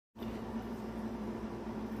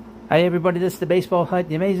Hi everybody, this is the Baseball Hut,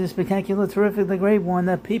 the amazing, spectacular, terrific, the great one,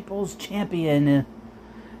 the people's champion,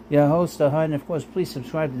 your host, the Hut, and of course, please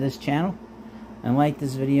subscribe to this channel, and like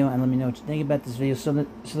this video, and let me know what you think about this video. So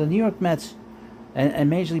the New York Mets and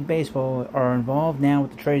Major League Baseball are involved now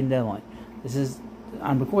with the trading deadline.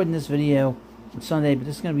 I'm recording this video on Sunday, but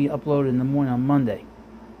this is going to be uploaded in the morning on Monday.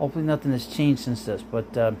 Hopefully nothing has changed since this,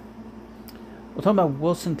 but we'll talk about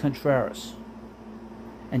WILLSON Contreras,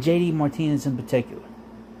 and J.D. Martinez in particular.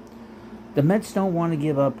 The Mets don't want to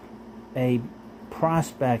give up a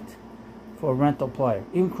prospect for a rental player,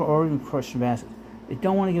 even Christian Vasquez. They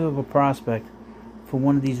don't want to give up a prospect for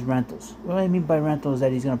one of these rentals. What I mean by rental is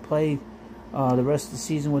that he's going to play the rest of the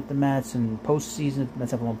season with the Mets and postseason. The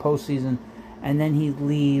Mets have a long postseason, and then he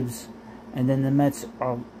leaves, and then the Mets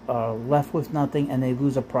are left with nothing, and they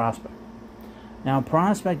lose a prospect. Now, a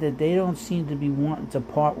prospect that they don't seem to be wanting to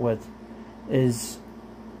part with is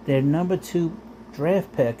their number 2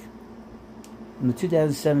 draft pick in the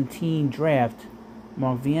 2017 draft,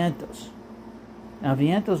 Mark Vientos. Now,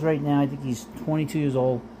 Vientos right now, I think he's 22 years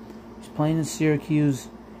old. He's playing in Syracuse.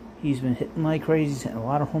 He's been hitting like crazy. He's hitting a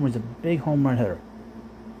lot of homers. He's a big home run hitter.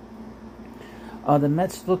 The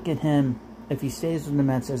Mets look at him, if he stays with the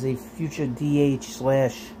Mets, as a future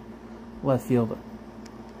DH/left fielder.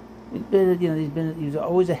 He was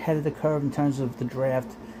always ahead of the curve in terms of the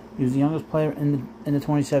draft. He was the youngest player in the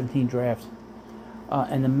 2017 draft.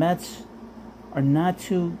 And the Mets are not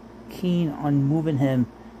too keen on moving him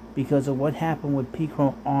because of what happened with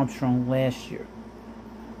Pico Armstrong last year.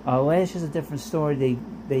 Last year's a different story.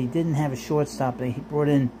 They didn't have a shortstop. They brought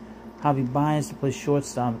in Javi Baez to play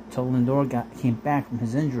shortstop until Lindor came back from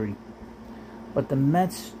his injury. But the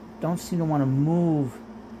Mets don't seem to want to move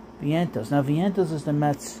Vientos. Now, Vientos is the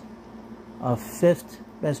Mets' 5th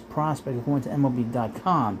best prospect according to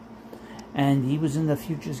MLB.com. And he was in the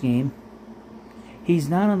futures game. He's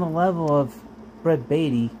not on the level of Brett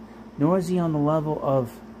Beatty, nor is he on the level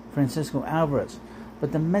of Francisco Alvarez.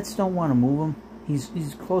 But the Mets don't want to move him.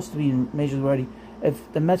 He's close to being major league ready.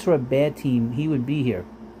 If the Mets were a bad team, he would be here.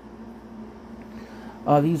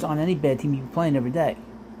 If he was on any bad team, he'd be playing every day.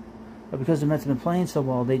 But because the Mets have been playing so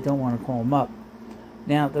well, they don't want to call him up.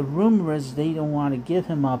 Now, the rumor is they don't want to give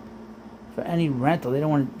him up for any rental. They don't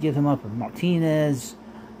want to give him up for Martinez.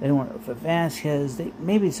 They don't want it for Vasquez.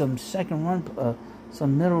 Maybe some second run,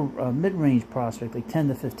 some mid-range prospect, like 10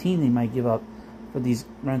 to 15, they might give up for these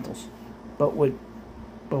rentals. But with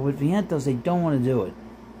Vientos, they don't want to do it.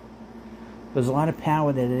 There's a lot of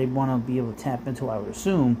power that they want to be able to tap into, I would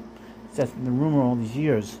assume. That's been the rumor all these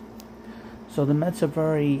years. So the Mets are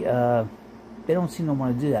very, they don't seem to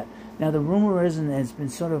want to do that. Now, the rumor is, and it's been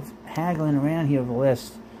sort of haggling around here over the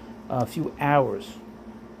last few hours,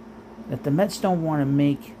 that the Mets don't want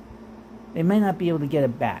to they may not be able to get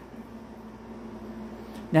it back.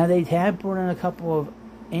 Now, they have brought in a couple of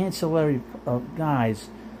ancillary guys,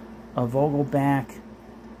 Vogelback,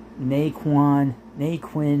 Naquin,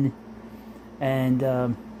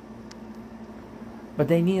 and but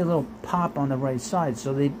they need a little pop on the right side.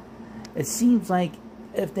 So it seems like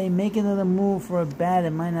if they make another move for a bat,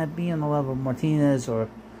 it might not be on the level of Martinez or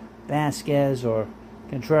Vasquez or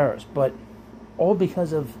Contreras, but all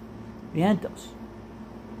because of Vientos.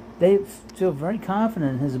 They feel very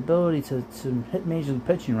confident in his ability to hit major league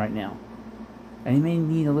pitching right now. And he may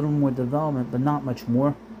need a little more development, but not much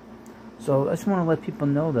more. So I just want to let people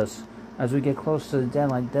know this as we get close to the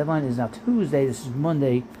deadline. The deadline is now Tuesday. This is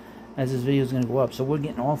Monday as this video is going to go up. So we're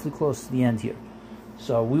getting awfully close to the end here.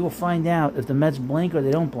 So we will find out if the Mets blink or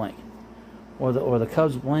they don't blink. Or the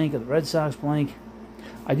Cubs blink or the Red Sox blink.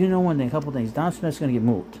 I do know one thing, a couple things. Dom Smith's going to get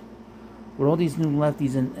moved. With all these new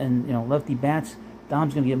lefties and lefty bats,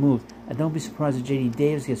 Dom's going to get moved. And don't be surprised if J.D.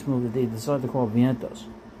 Davis gets moved if they decide to call Vientos.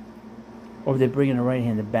 Or if they bring in a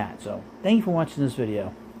right-handed bat. So, thank you for watching this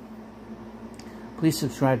video. Please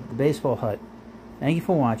subscribe to the Baseball Hut. Thank you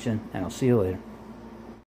for watching, and I'll see you later.